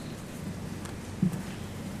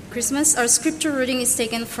Christmas. Our scripture reading is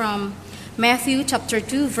taken from Matthew chapter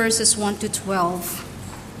 2, verses 1 to 12.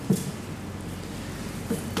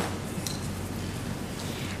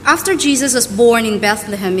 After Jesus was born in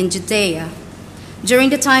Bethlehem in Judea, during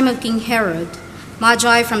the time of King Herod,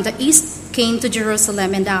 Magi from the east came to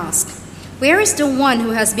Jerusalem and asked, "Where is the one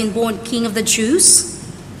who has been born King of the Jews?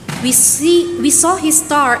 We saw his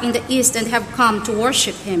star in the east and have come to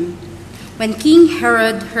worship him." When King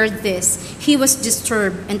Herod heard this, he was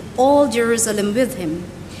disturbed, and all Jerusalem with him.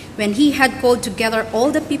 When he had called together all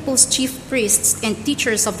the people's chief priests and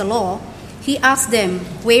teachers of the law, he asked them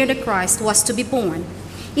where the Christ was to be born.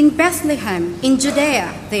 "In Bethlehem, in Judea,"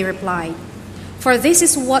 they replied, "for this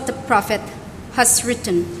is what the prophet has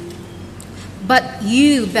written. But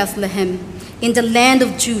you, Bethlehem, in the land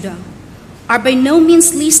of Judah, are by no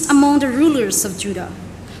means least among the rulers of Judah,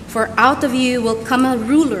 for out of you will come a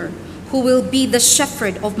ruler who will be the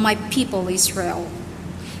shepherd of my people Israel."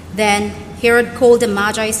 Then Herod called the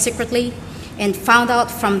Magi secretly and found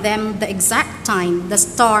out from them the exact time the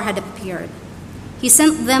star had appeared. He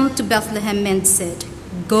sent them to Bethlehem and said,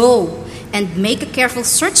 "Go and make a careful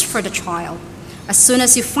search for the child. As soon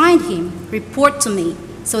as you find him, report to me,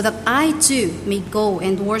 so that I too may go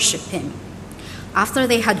and worship him." After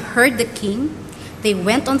they had heard the king, they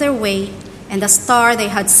went on their way, and the star they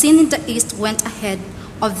had seen in the east went ahead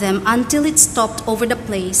of them until it stopped over the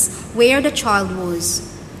place where the child was.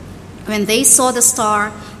 When they saw the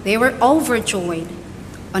star, they were overjoyed.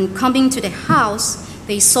 On coming to the house,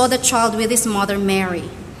 they saw the child with his mother Mary,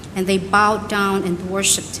 and they bowed down and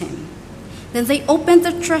worshipped him. Then they opened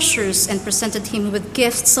their treasures and presented him with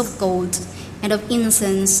gifts of gold and of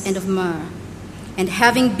incense and of myrrh. And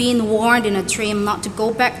having been warned in a dream not to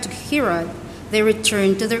go back to Herod, they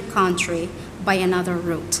returned to their country by another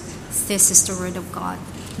route. This is the word of God.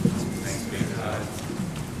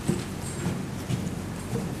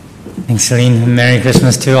 Thanks, Celine. Merry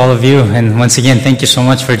Christmas to all of you. And once again, thank you so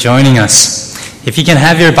much for joining us. If you can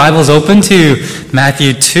have your Bibles open to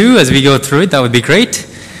Matthew 2 as we go through it, that would be great.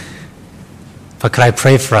 But could I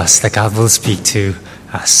pray for us that God will speak to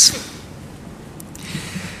us?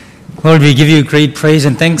 Lord, we give you great praise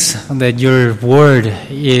and thanks that your word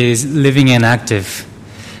is living and active.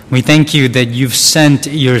 We thank you that you've sent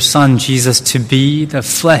your Son, Jesus, to be the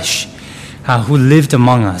flesh who lived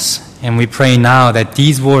among us. And we pray now that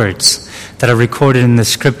these words that are recorded in the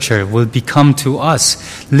scripture will become to us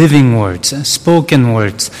living words, spoken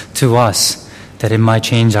words to us, that it might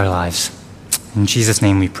change our lives. In Jesus'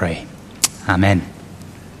 name we pray. Amen.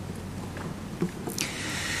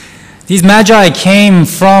 These Magi came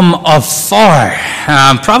from afar,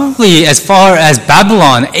 probably as far as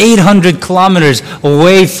Babylon, 800 kilometers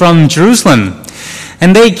away from Jerusalem.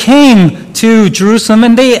 And they came to Jerusalem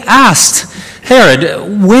and they asked Herod,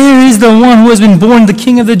 "Where is the one who has been born the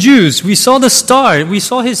King of the Jews? We saw the star, we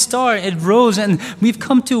saw his star, it rose, and we've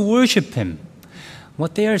come to worship him."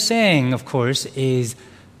 What they are saying, of course, is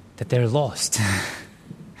that they're lost.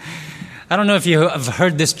 I don't know if you have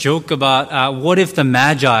heard this joke about what if the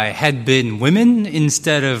Magi had been women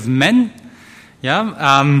instead of men?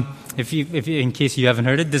 Yeah. If in case you haven't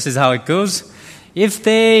heard it, this is how it goes. If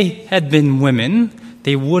they had been women,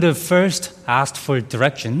 they would have first asked for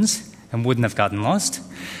directions and wouldn't have gotten lost.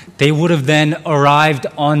 They would have then arrived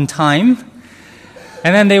on time,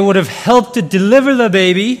 and then they would have helped to deliver the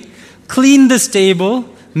baby, cleaned the stable,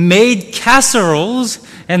 made casseroles,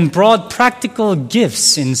 and brought practical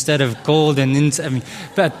gifts instead of gold and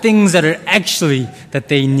but things that are actually that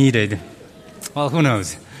they needed. Well, who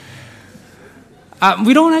knows?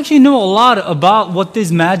 We don't actually know a lot about what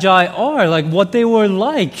these Magi are, like what they were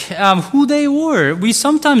like, who they were. We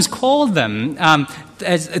sometimes call them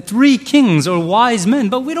as three kings or wise men,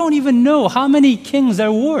 but we don't even know how many kings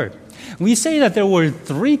there were. We say that there were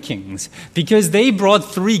three kings because they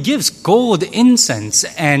brought three gifts: gold, incense,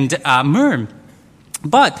 and myrrh.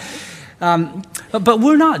 But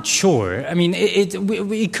we're not sure. I mean,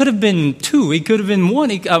 it could have been two. It could have been one.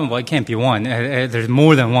 It can't be one. There's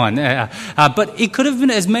more than one. But it could have been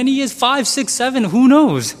as many as 5, 6, 7. Who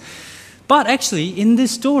knows? But actually, in this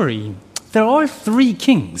story, there are three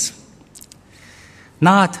kings.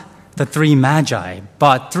 Not the three Magi,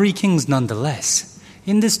 but three kings nonetheless.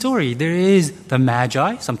 In this story, there is the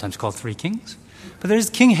Magi, sometimes called three kings, but there's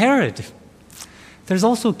King Herod. There's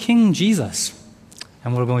also King Jesus.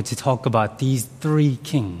 And we're going to talk about these three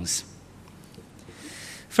kings.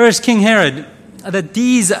 First, King Herod, that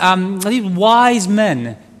these wise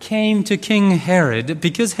men came to King Herod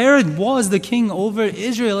because Herod was the king over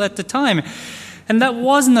Israel at the time. And that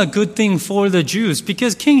wasn't a good thing for the Jews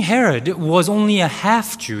because King Herod was only a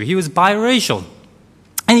half-Jew. He was biracial.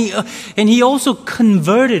 And he also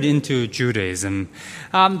converted into Judaism.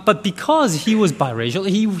 But because he was biracial,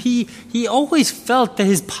 he always felt that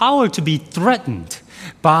his power to be threatened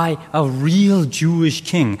by a real Jewish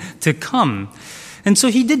king to come. And so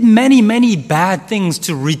he did many, many bad things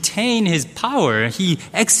to retain his power. He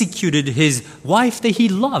executed his wife that he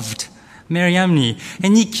loved, Mariamne,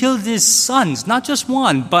 and he killed his sons, not just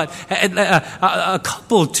one, but a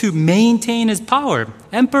couple to maintain his power.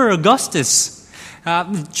 Emperor Augustus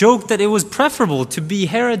joked that it was preferable to be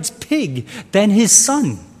Herod's pig than his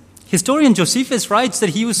son. Historian Josephus writes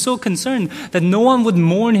that he was so concerned that no one would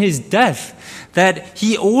mourn his death that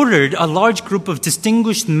he ordered a large group of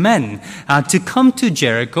distinguished men to come to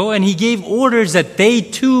Jericho, and he gave orders that they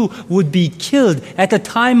too would be killed at the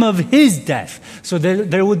time of his death. So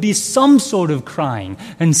there would be some sort of crying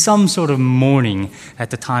and some sort of mourning at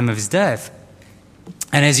the time of his death.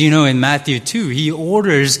 And as you know, in Matthew 2, he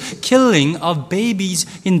orders killing of babies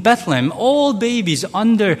in Bethlehem, all babies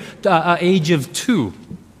under the age of 2.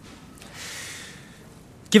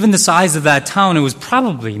 Given the size of that town, it was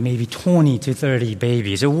probably maybe 20 to 30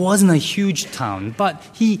 babies. It wasn't a huge town, but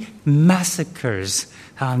he massacres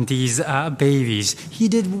these babies. He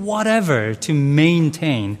did whatever to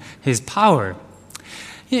maintain his power.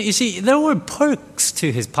 You see, there were perks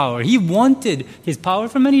to his power. He wanted his power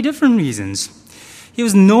for many different reasons. He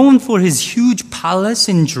was known for his huge palace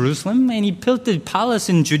in Jerusalem, and he built a palace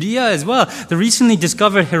in Judea as well. The recently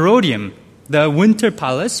discovered Herodium, the winter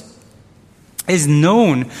palace, is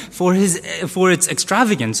known for its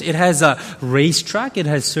extravagance. It has a racetrack, it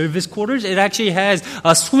has service quarters, it actually has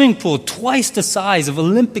a swimming pool twice the size of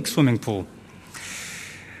Olympic swimming pool.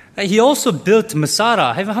 He also built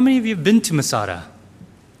Masada. How many of you have been to Masada?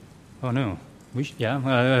 Oh no.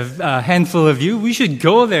 A handful of you. We should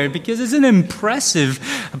go there because it's an impressive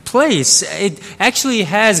place. It actually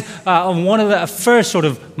has one of the first sort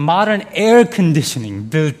of modern air conditioning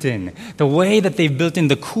built in. The way that they've built in,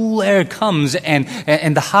 the cool air comes and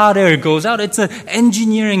the hot air goes out. It's an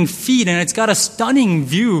engineering feat, and it's got a stunning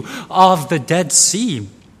view of the Dead Sea.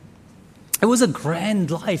 It was a grand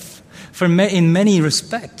life in many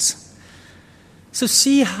respects. So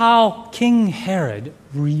see how King Herod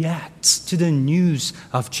reacts to the news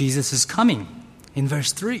of Jesus' coming. In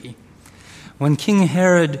verse 3, when King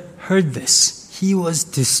Herod heard this, he was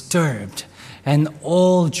disturbed, and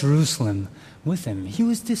all Jerusalem with him. He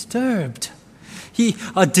was disturbed.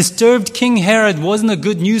 A disturbed King Herod wasn't a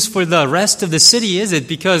good news for the rest of the city, is it?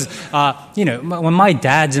 Because, when my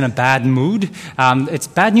dad's in a bad mood, it's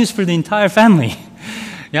bad news for the entire family.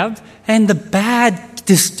 Yeah? And the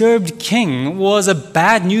disturbed king was a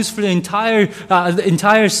bad news for the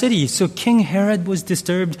entire city. So King Herod was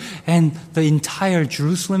disturbed, and the entire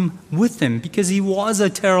Jerusalem with him, because he was a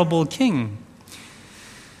terrible king.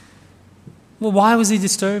 Well, why was he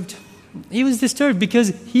disturbed? He was disturbed because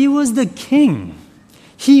he was the king.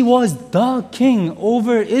 He was the king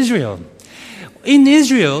over Israel. In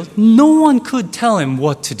Israel, no one could tell him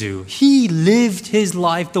what to do. He lived his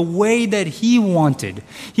life the way that he wanted.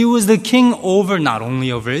 He was the king not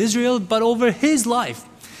only over Israel, but over his life.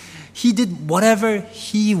 He did whatever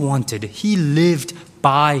he wanted. He lived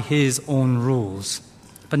by his own rules.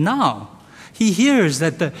 But now, he hears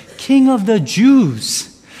that the King of the Jews,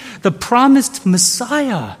 the promised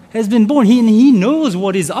Messiah, has been born. He knows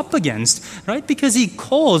what he's up against, right? Because he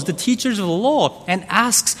calls the teachers of the law and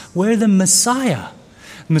asks where the Messiah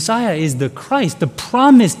is the Christ, the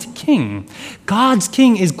promised king. God's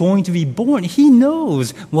king is going to be born. He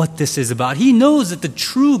knows what this is about. He knows that the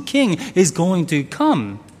true king is going to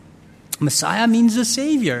come. Messiah means the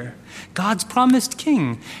Savior, God's promised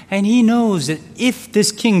king. And he knows that if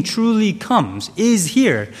this king truly is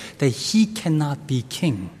here, that he cannot be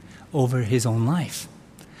king over his own life.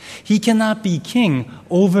 He cannot be king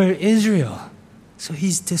over Israel. So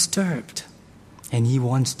he's disturbed. And he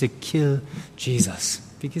wants to kill Jesus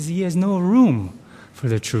because he has no room for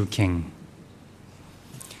the true king.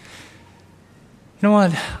 You know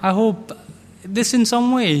what? I hope this in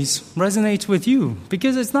some ways resonates with you,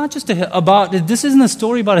 because it's not just this isn't a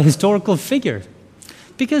story about a historical figure,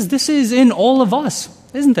 because this is in all of us,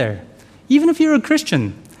 isn't there? Even if you're a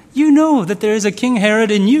Christian, you know that there is a King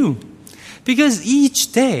Herod in you. Because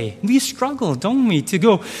each day we struggle, don't we, to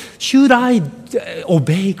go, should I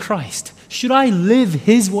obey Christ? Should I live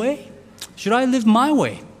his way? Should I live my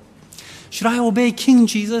way? Should I obey King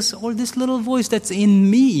Jesus or this little voice that's in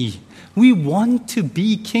me? We want to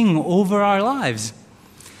be king over our lives.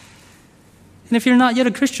 And if you're not yet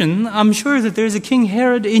a Christian, I'm sure that there's a King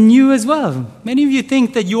Herod in you as well. Many of you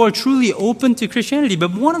think that you are truly open to Christianity,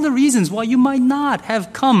 but one of the reasons why you might not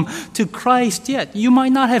have come to Christ yet, you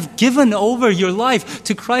might not have given over your life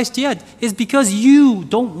to Christ yet, is because you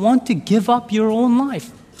don't want to give up your own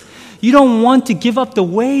life. You don't want to give up the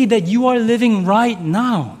way that you are living right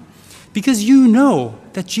now. Because you know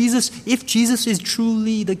that if Jesus is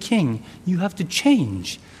truly the King, you have to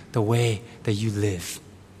change the way that you live.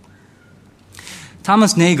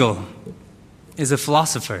 Thomas Nagel is a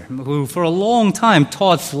philosopher who for a long time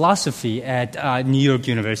taught philosophy at New York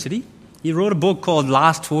University. He wrote a book called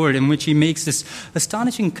Last Word in which he makes this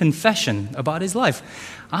astonishing confession about his life.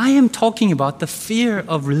 I am talking about the fear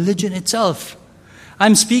of religion itself.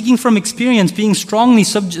 I'm speaking from experience, being strongly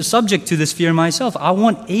subject to this fear myself. I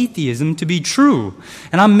want atheism to be true.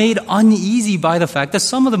 And I'm made uneasy by the fact that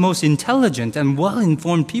some of the most intelligent and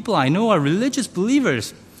well-informed people I know are religious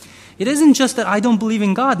believers. It isn't just that I don't believe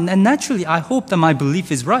in God, and naturally I hope that my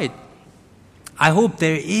belief is right. I hope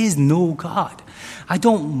there is no God. I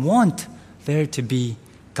don't want there to be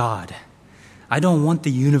God. I don't want the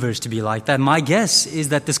universe to be like that. My guess is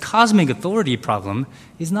that this cosmic authority problem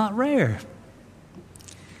is not rare.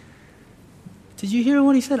 Did you hear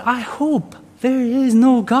what he said? I hope there is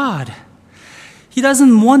no God. He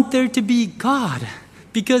doesn't want there to be God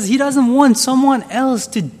because he doesn't want someone else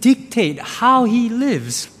to dictate how he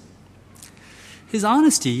lives. His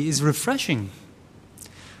honesty is refreshing.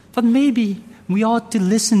 But maybe we ought to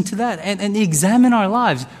listen to that and examine our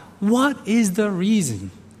lives. What is the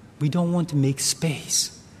reason we don't want to make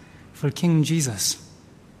space for King Jesus?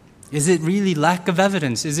 Is it really lack of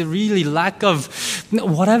evidence? Is it really lack of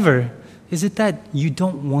whatever? Is it that you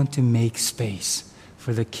don't want to make space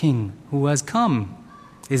for the King who has come?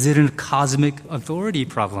 Is it a cosmic authority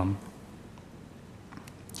problem?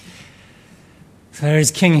 There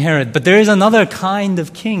is King Herod, but there is another kind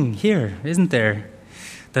of king here, isn't there?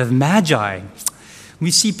 The Magi.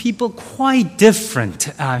 We see people quite different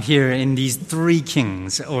here in these three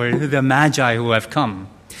kings, or the Magi who have come.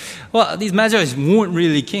 Well, these Magi weren't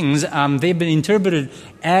really kings. They've been interpreted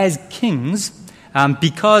as kings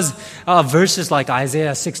because of verses like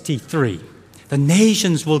Isaiah 63. The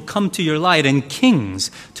nations will come to your light and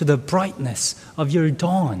kings to the brightness of your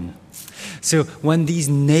dawn. So when these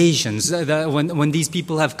nations, when these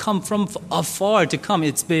people have come from afar to come,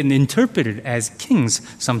 it's been interpreted as kings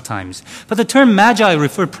sometimes. But the term Magi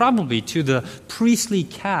referred probably to the priestly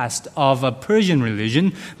caste of a Persian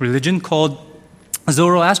religion called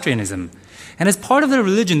Zoroastrianism. And as part of their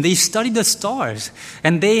religion, they studied the stars,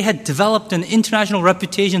 and they had developed an international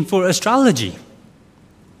reputation for astrology.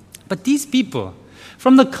 But these people,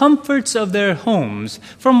 from the comforts of their homes,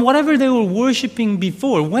 from whatever they were worshiping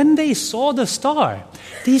before, when they saw the star,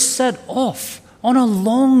 they set off on a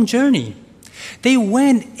long journey. They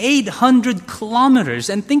went 800 kilometers,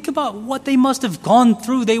 and think about what they must have gone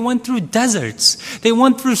through. They went through deserts. They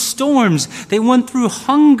went through storms. They went through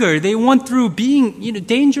hunger. They went through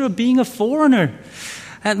danger of being a foreigner.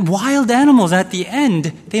 And wild animals. At the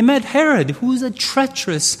end, they met Herod, who was a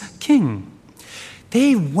treacherous king.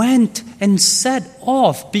 They went and set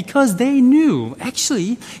off because they knew,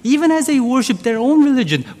 actually, even as they worshiped their own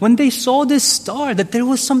religion, when they saw this star, that there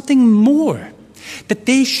was something more, that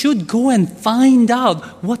they should go and find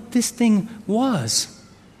out what this thing was.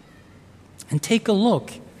 And take a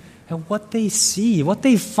look at what they see, what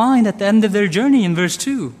they find at the end of their journey in verse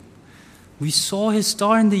 2. We saw his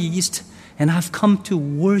star in the east, and I've come to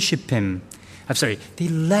worship him. They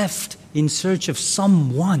left in search of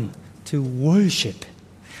someone to worship,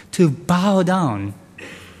 to bow down.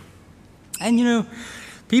 And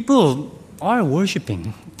people are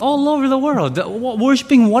worshiping all over the world,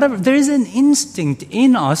 worshiping whatever. There is an instinct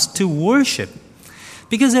in us to worship.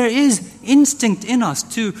 Because there is instinct in us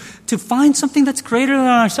to find something that's greater than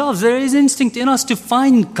ourselves. There is instinct in us to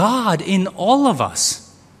find God in all of us.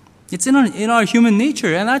 It's in our human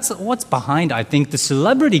nature, and that's what's behind, I think, the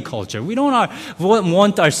celebrity culture. We don't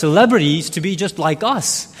want our celebrities to be just like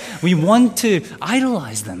us. We want to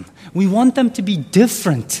idolize them. We want them to be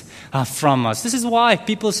different from us. This is why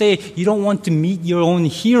people say you don't want to meet your own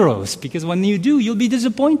heroes, because when you do, you'll be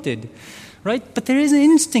disappointed. Right? But there is an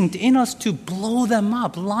instinct in us to blow them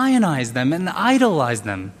up, lionize them, and idolize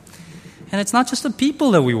them. And it's not just the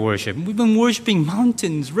people that we worship. We've been worshiping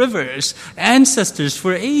mountains, rivers, ancestors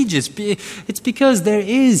for ages. It's because there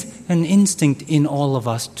is an instinct in all of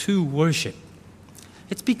us to worship.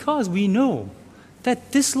 It's because we know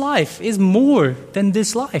that this life is more than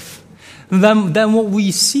this life, than what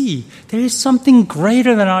we see. There is something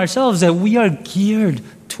greater than ourselves that we are geared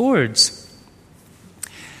towards.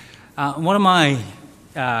 One of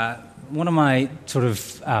one of my sort of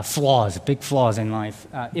flaws, big flaws in life,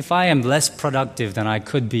 if I am less productive than I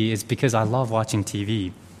could be, it's because I love watching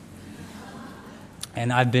TV.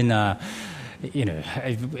 And I've been,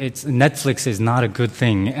 Netflix is not a good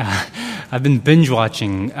thing. I've been binge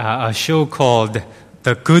watching a show called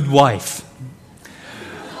The Good Wife.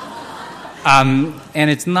 And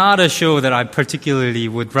it's not a show that I particularly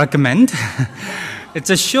would recommend. It's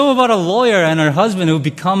a show about a lawyer and her husband who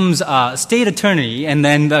becomes a state attorney and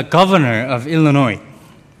then the governor of Illinois.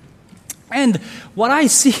 And what I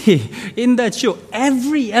see in that show,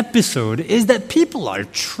 every episode, is that people are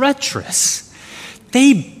treacherous.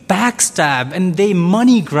 They backstab and they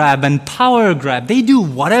money grab and power grab. They do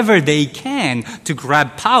whatever they can to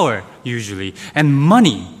grab power, usually, and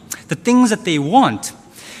money, the things that they want.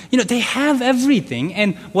 They have everything,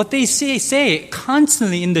 and what they say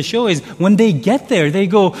constantly in the show is when they get there, they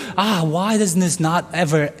go, why doesn't this not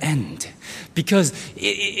ever end? Because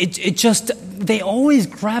they always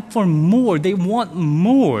grab for more. They want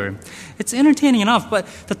more. It's entertaining enough, but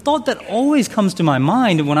the thought that always comes to my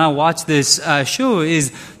mind when I watch this show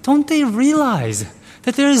is, don't they realize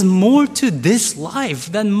that there is more to this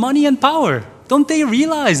life than money and power? Don't they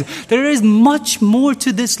realize there is much more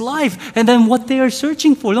to this life and than what they are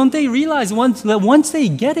searching for? Don't they realize once they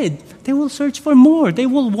get it, they will search for more. They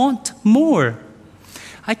will want more.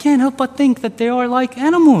 I can't help but think that they are like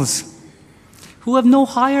animals who have no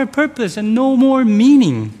higher purpose and no more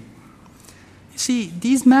meaning. You see,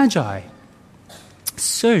 these magi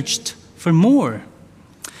searched for more.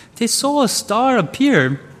 They saw a star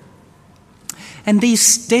appear and they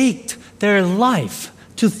staked their life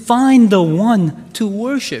to find the one to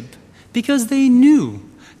worship because they knew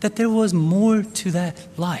that there was more to that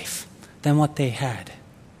life than what they had.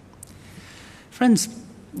 Friends,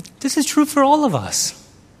 this is true for all of us.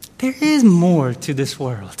 There is more to this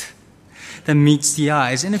world than meets the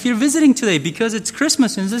eyes. And if you're visiting today because it's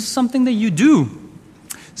Christmas and this is something that you do,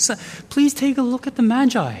 so please take a look at the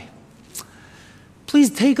Magi.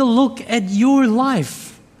 Please take a look at your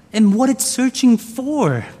life and what it's searching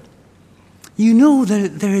for. You know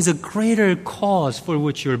that there is a greater cause for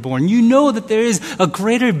which you're born. You know that there is a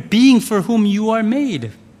greater being for whom you are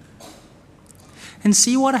made. And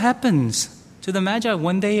see what happens to the Magi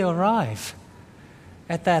when they arrive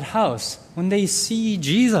at that house, when they see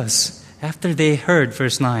Jesus. After they heard,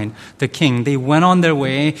 verse 9, the king, they went on their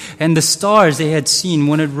way, and the stars they had seen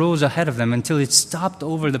when it rose ahead of them until it stopped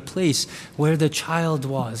over the place where the child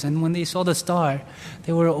was. And when they saw the star,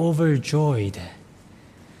 they were overjoyed.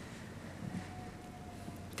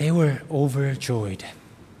 They were overjoyed.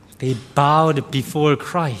 They bowed before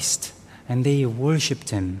Christ and they worshipped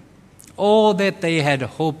him. All that they had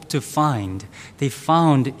hoped to find, they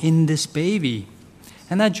found in this baby.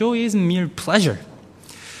 And that joy isn't mere pleasure,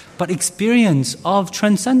 but experience of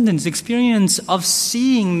transcendence, experience of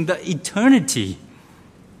seeing the eternity.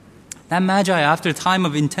 That Magi, after a time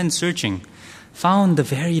of intense searching, found the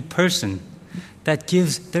very person that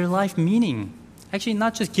gives their life meaning. Actually,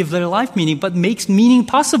 not just give their life meaning, but makes meaning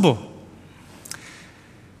possible.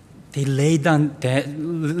 They laid down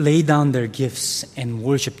their gifts and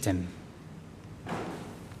worshipped him.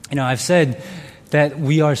 I've said that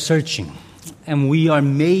we are searching and we are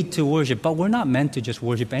made to worship, but we're not meant to just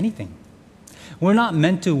worship anything. We're not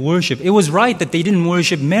meant to worship. It was right that they didn't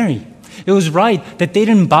worship Mary. It was right that they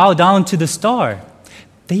didn't bow down to the star.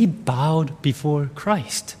 They bowed before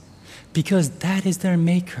Christ because that is their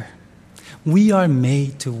maker. We are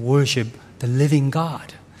made to worship the living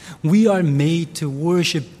God. We are made to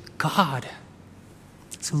worship God.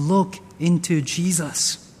 So look into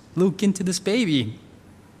Jesus. Look into this baby.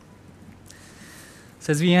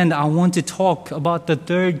 So as we end, I want to talk about the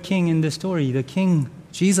third king in the story, the King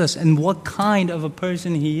Jesus, and what kind of a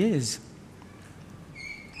person he is.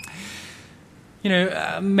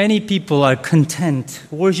 Many people are content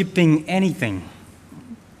worshiping anything.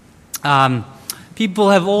 People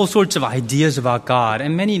have all sorts of ideas about God,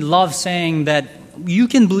 and many love saying that you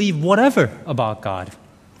can believe whatever about God.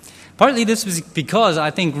 Partly this is because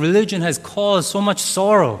I think religion has caused so much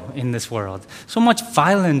sorrow in this world, so much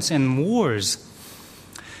violence and wars.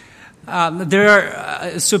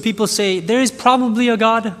 So people say, there is probably a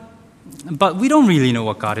God, but we don't really know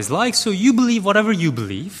what God is like, so you believe whatever you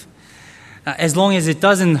believe, as long as it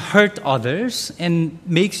doesn't hurt others and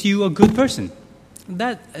makes you a good person.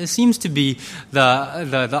 That seems to be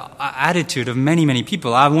the attitude of many, many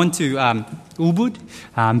people. I went to Ubud,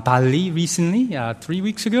 Bali recently, 4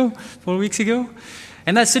 weeks ago.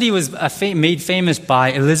 And that city was made famous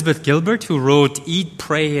by Elizabeth Gilbert, who wrote Eat,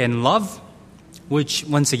 Pray, and Love, which,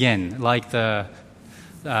 once again, like the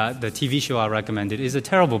TV show I recommended, is a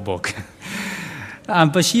terrible book.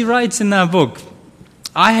 But she writes in that book,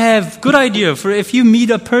 I have good idea for if you meet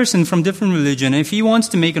a person from different religion, if he wants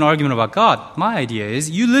to make an argument about God, my idea is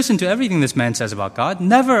you listen to everything this man says about God,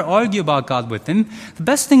 never argue about God with him. The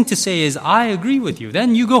best thing to say is, I agree with you.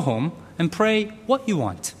 Then you go home and pray what you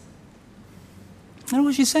want. That's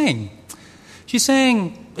what she's saying. She's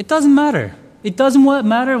saying, it doesn't matter. It doesn't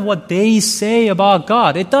matter what they say about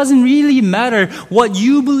God. It doesn't really matter what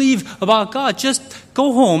you believe about God. Just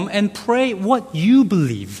go home and pray what you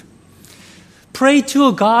believe. Pray to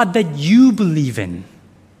a God that you believe in.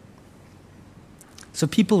 So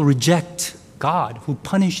people reject God who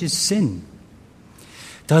punishes sin,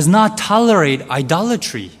 does not tolerate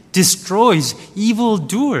idolatry, destroys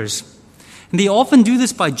evildoers. And they often do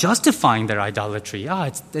this by justifying their idolatry.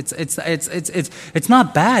 It's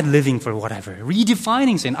not bad living for whatever.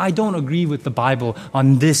 Redefining sin. I don't agree with the Bible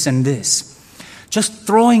on this and this. Just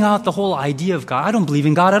throwing out the whole idea of God. I don't believe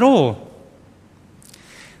in God at all.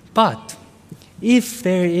 But if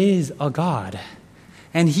there is a God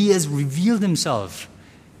and He has revealed Himself,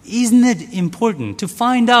 isn't it important to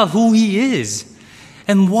find out who He is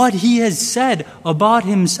and what He has said about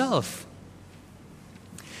Himself?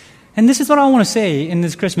 And this is what I want to say in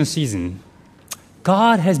this Christmas season.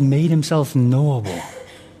 God has made Himself knowable.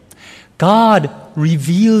 God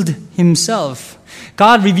revealed Himself.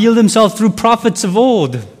 God revealed Himself through prophets of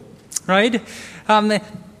old, right?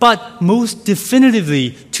 But most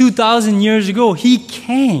definitively, 2,000 years ago, He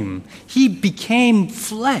came. He became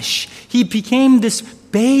flesh. He became this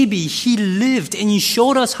baby. He lived and He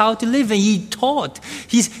showed us how to live, and He taught.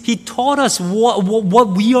 He taught us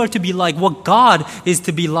what we are to be like, what God is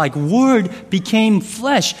to be like. Word became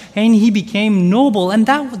flesh and He became noble. And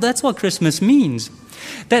that's what Christmas means.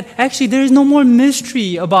 That actually there is no more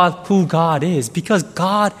mystery about who God is, because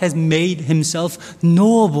God has made Himself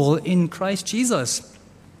knowable in Christ Jesus.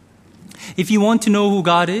 If you want to know who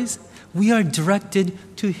God is, we are directed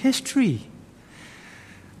to history,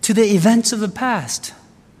 to the events of the past.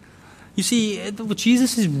 You see,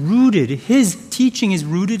 Jesus is rooted, His teaching is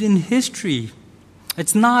rooted in history.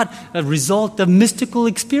 It's not a result of mystical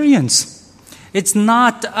experience. It's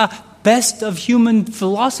not a best of human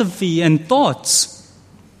philosophy and thoughts.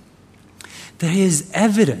 There is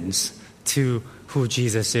evidence to who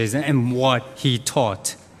Jesus is and what He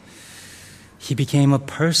taught. He became a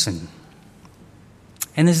person.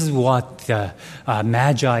 And this is what the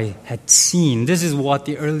Magi had seen. This is what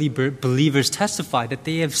the early believers testified, that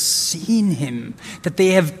they have seen Him, that they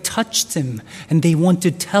have touched Him, and they want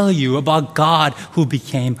to tell you about God who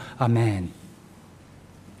became a man.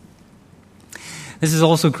 This is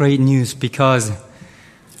also great news because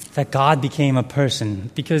that God became a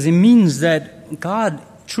person, because it means that God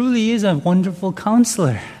truly is a wonderful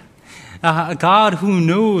counselor, a God who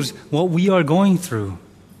knows what we are going through.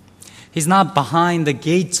 He's not behind the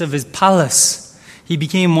gates of His palace. He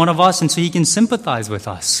became one of us, and so He can sympathize with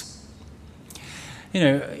us. You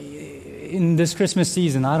know, in this Christmas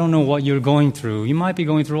season, I don't know what you're going through. You might be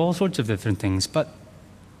going through all sorts of different things, but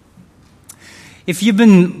if you've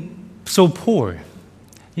been so poor,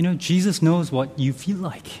 you know, Jesus knows what you feel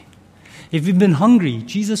like. If you've been hungry,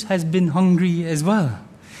 Jesus has been hungry as well.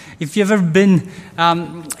 If you've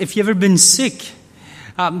ever been sick,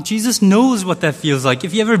 Jesus knows what that feels like.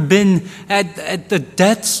 If you've ever been at the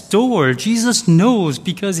death's door, Jesus knows,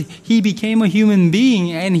 because He became a human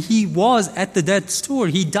being and He was at the death's door.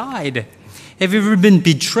 He died. Have you ever been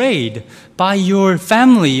betrayed by your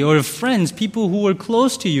family or friends, people who were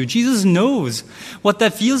close to you? Jesus knows what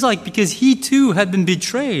that feels like, because He too had been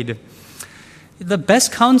betrayed. The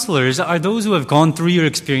best counselors are those who have gone through your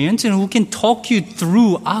experience and who can talk you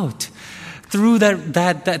through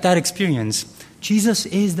that experience. Jesus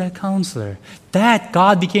is that counselor. That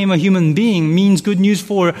God became a human being means good news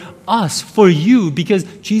for us, for you, because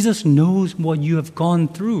Jesus knows what you have gone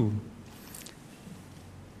through.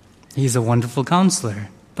 He's a wonderful counselor.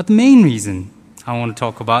 But the main reason I want to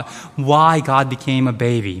talk about why God became a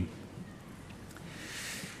baby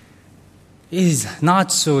is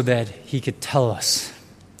not so that He could tell us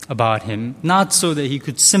about Him, not so that He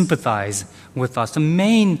could sympathize with us. The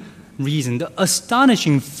main reason, the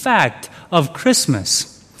astonishing fact of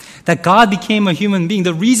Christmas, that God became a human being,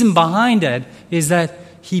 the reason behind that is that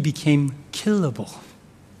He became killable.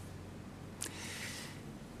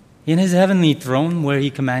 In His heavenly throne, where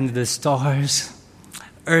He commanded the stars,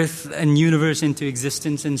 earth and universe into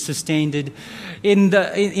existence and sustained it, in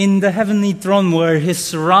the heavenly throne where He's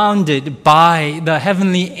surrounded by the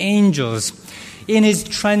heavenly angels, in His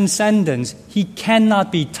transcendence, He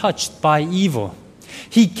cannot be touched by evil.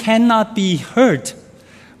 He cannot be hurt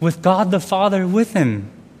with God the Father with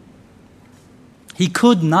Him. He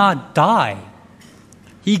could not die.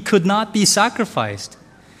 He could not be sacrificed.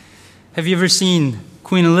 Have you ever seen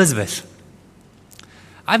Queen Elizabeth?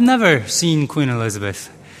 I've never seen Queen Elizabeth.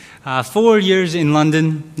 4 years in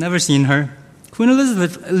London, never seen her. Queen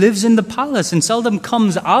Elizabeth lives in the palace and seldom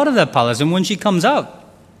comes out of that palace. And when she comes out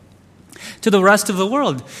to the rest of the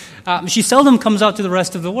world, she seldom comes out to the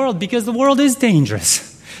rest of the world because the world is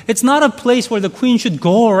dangerous. It's not a place where the queen should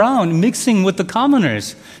go around mixing with the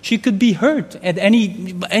commoners. She could be hurt at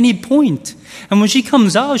any point. And when she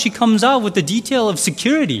comes out with the detail of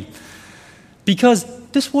security, because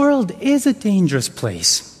this world is a dangerous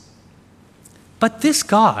place. But this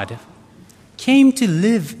God came to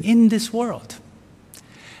live in this world.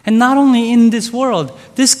 And not only in this world,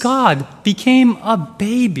 this God became a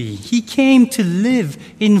baby. He came to live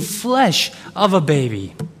in flesh of a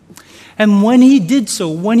baby. And when he did so,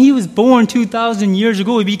 when he was born 2,000 years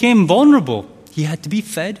ago, he became vulnerable. He had to be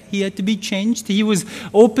fed. He had to be changed. He was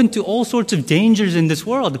open to all sorts of dangers in this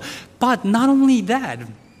world. But not only that,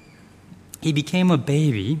 he became a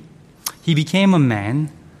baby. He became a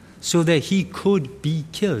man so that he could be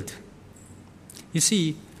killed. You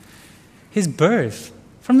see, his birth,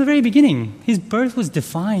 from the very beginning, his birth was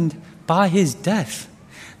defined by his death.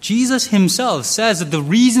 Jesus himself says that the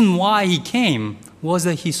reason why he came was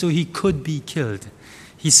that so he could be killed.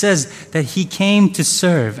 He says that he came to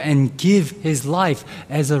serve and give his life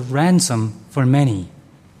as a ransom for many.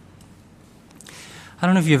 I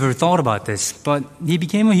don't know if you've ever thought about this, but he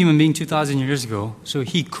became a human being 2,000 years ago so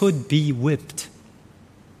he could be whipped,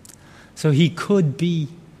 so he could be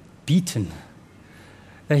beaten,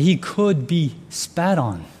 that he could be spat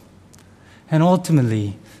on, and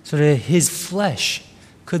ultimately so that his flesh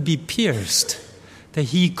could be pierced, that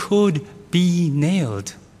he could be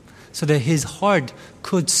nailed, so that his heart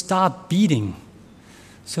could stop beating,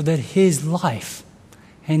 so that his life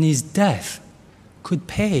and his death could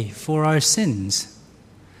pay for our sins.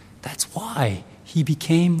 That's why he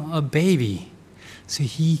became a baby, so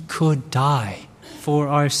he could die for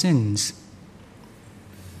our sins.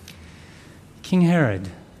 King Herod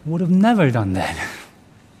would have never done that.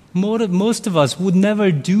 Most of us would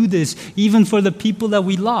never do this, even for the people that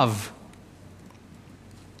we love.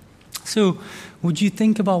 So, would you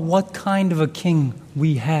think about what kind of a king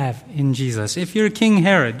we have in Jesus? If you're King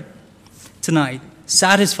Herod tonight,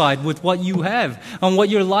 satisfied with what you have and what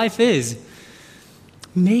your life is,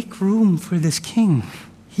 make room for this king.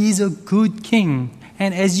 He's a good king.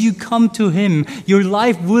 And as you come to him, your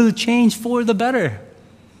life will change for the better.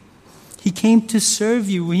 He came to serve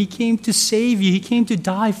you. He came to save you. He came to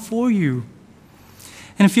die for you.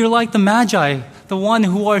 And if you're like the Magi, the one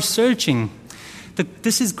who are searching,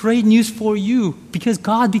 this is great news for you because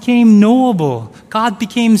God became knowable. God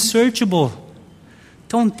became searchable.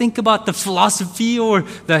 Don't think about the philosophy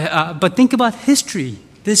but think about history.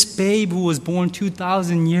 This babe who was born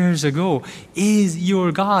 2,000 years ago is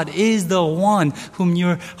your God, is the one whom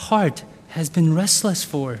your heart has been restless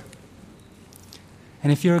for.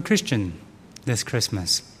 And if you're a Christian this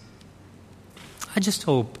Christmas, I just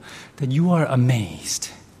hope that you are amazed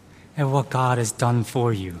at what God has done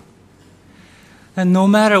for you. And no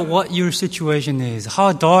matter what your situation is,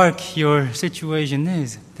 how dark your situation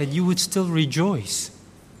is, that you would still rejoice.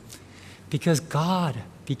 Because God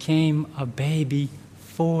became a baby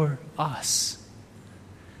for us.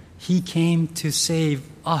 He came to save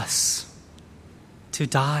us, to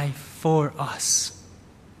die for us.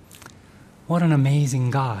 What an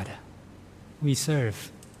amazing God we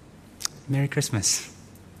serve. Merry Christmas.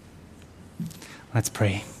 Let's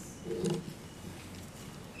pray.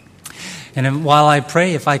 And while I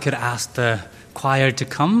pray, if I could ask the choir to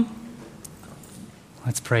come,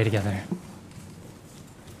 let's pray together.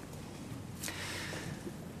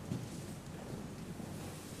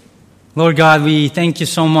 Lord God, we thank you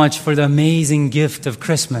so much for the amazing gift of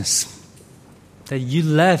Christmas, that you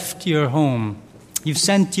left your home. You've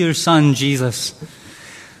sent your Son, Jesus,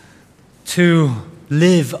 to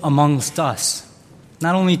live amongst us.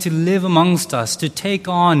 Not only to live amongst us, to take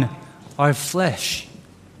on our flesh,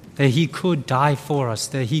 that he could die for us,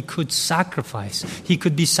 that he could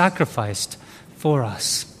be sacrificed for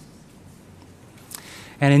us.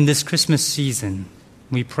 And in this Christmas season,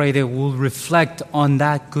 we pray that we'll reflect on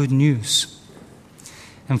that good news.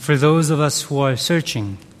 And for those of us who are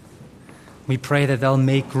searching, we pray that they'll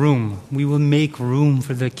make room. We will make room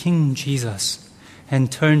for the King Jesus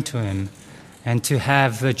and turn to him and to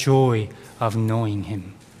have the joy of knowing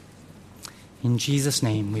him. In Jesus'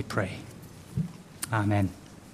 name we pray. Amen.